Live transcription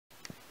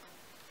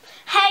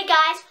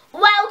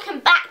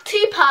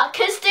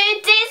Parkers Do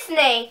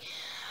Disney.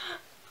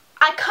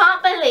 I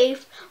can't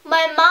believe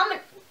my mum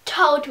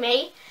told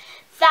me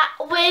that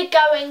we're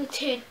going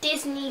to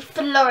Disney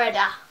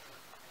Florida.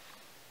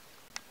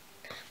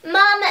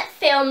 Mum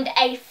filmed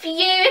a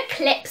few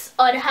clips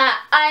on her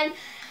own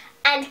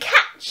and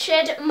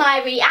captured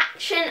my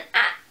reaction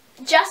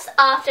just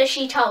after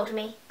she told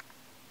me.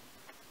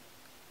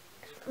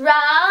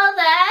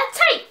 Rather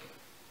tape.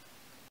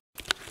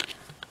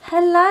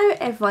 Hello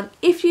everyone,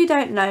 if you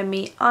don't know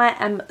me, I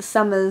am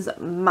Summer's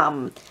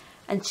mum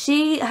and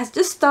she has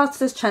just started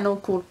this channel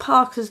called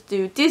Parkers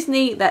Do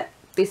Disney that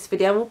this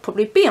video will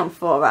probably be on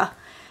for her.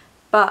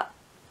 But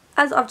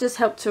as I've just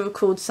helped to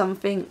record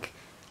something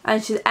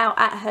and she's out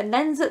at her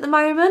nens at the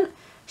moment,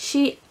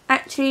 she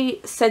actually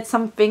said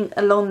something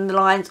along the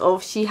lines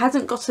of she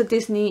hasn't got a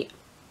Disney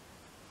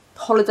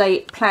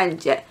holiday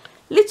planned yet.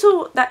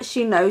 Little that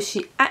she knows,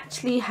 she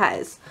actually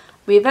has.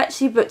 We've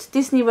actually booked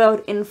Disney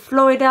World in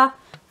Florida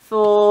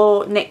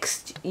for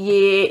next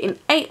year in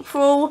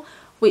April,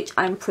 which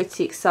I'm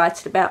pretty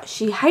excited about.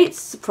 She hates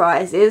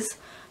surprises,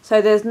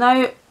 so there's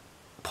no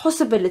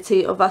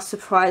possibility of us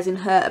surprising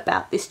her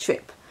about this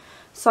trip.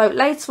 So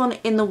later on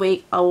in the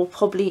week I will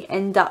probably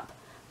end up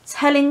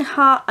telling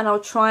her, and I'll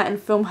try and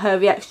film her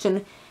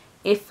reaction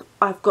if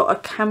I've got a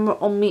camera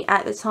on me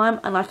at the time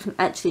and I can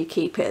actually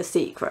keep it a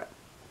secret.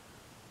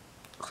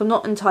 I'm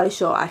not entirely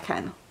sure I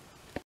can.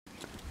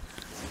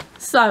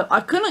 So I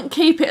couldn't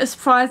keep it a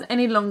surprise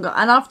any longer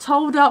and I've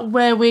told her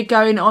where we're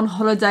going on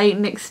holiday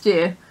next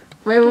year.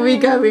 Where are we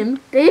going?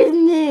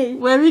 Disney.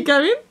 Where are we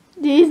going?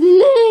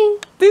 Disney.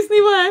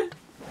 Disney where?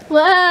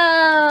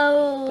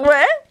 World.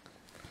 Where?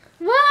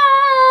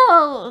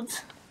 World.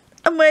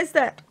 And where's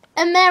that?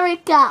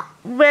 America.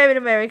 Where in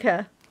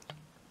America?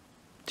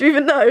 Do you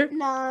even know?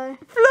 No.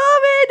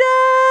 Florida!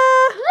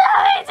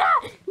 Florida.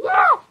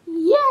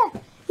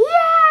 Yeah.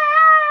 Yeah!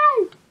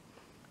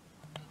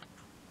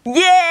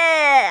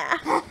 Yeah.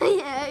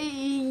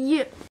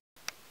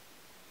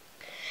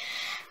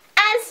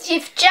 As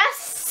you've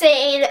just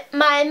seen,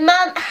 my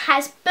mum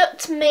has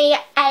booked me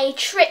a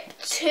trip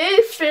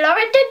to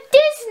Florida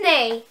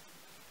Disney.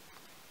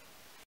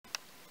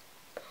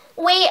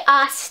 We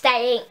are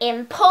staying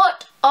in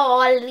Port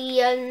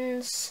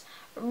Orleans,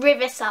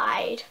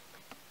 Riverside,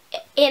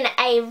 in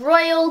a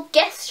royal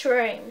guest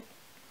room.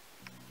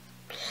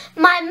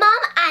 My mum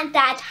and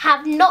dad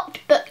have not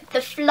booked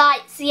the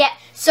flights yet,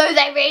 so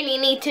they really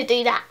need to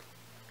do that.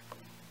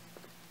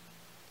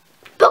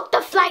 Book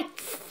the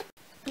flights!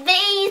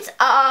 These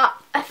are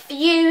a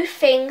few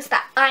things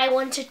that I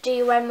want to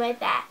do when we're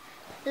there,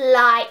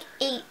 like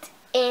eat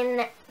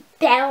in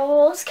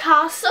Belle's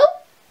Castle.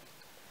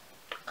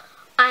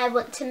 I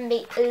want to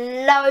meet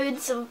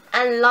loads of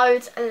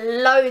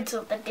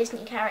the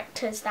Disney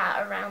characters that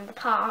are around the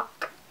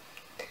park.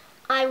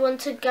 I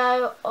want to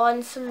go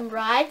on some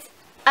rides.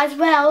 As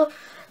well,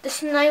 the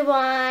Snow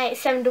White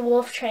 7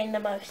 Dwarf train the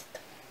most.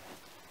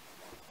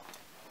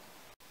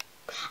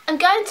 I'm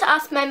going to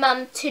ask my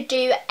mum to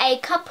do a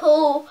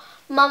couple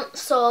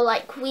months or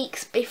like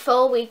weeks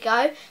before we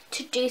go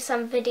to do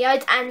some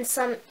videos and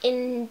some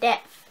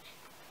in-depth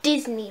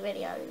Disney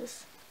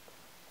videos.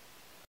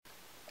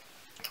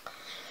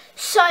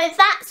 So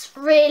that's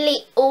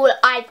really all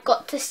I've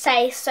got to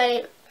say,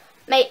 so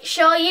make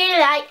sure you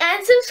like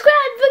and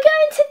subscribe. We're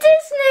going to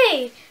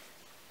Disney!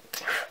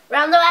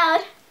 Round the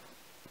world.